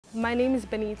My name is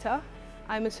Benita.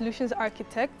 I'm a solutions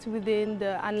architect within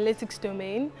the analytics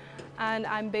domain, and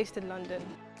I'm based in London.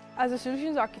 As a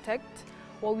solutions architect,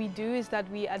 what we do is that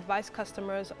we advise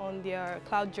customers on their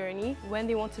cloud journey. When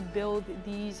they want to build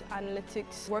these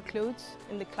analytics workloads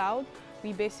in the cloud,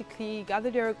 we basically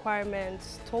gather their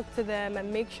requirements, talk to them,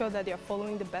 and make sure that they're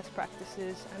following the best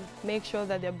practices and make sure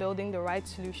that they're building the right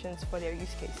solutions for their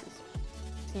use cases.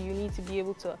 So you need to be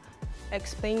able to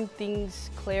explain things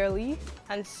clearly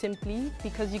and simply,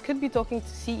 because you could be talking to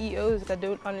CEOs that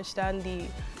don't understand the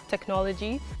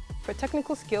technology. For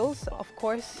technical skills, of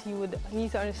course, you would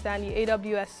need to understand the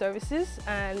AWS services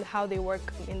and how they work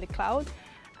in the cloud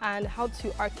and how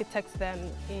to architect them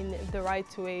in the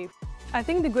right way. I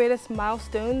think the greatest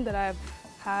milestone that I've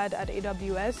had at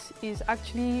AWS is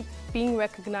actually being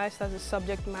recognized as a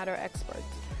subject matter expert.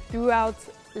 Throughout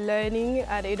learning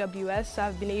at AWS,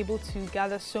 I've been able to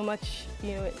gather so much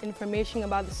information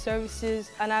about the services,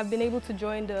 and I've been able to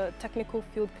join the technical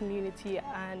field community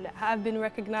and have been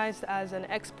recognized as an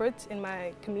expert in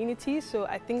my community. So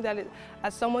I think that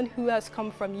as someone who has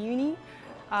come from uni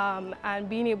and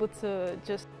being able to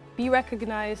just be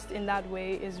recognized in that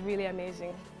way is really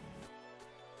amazing.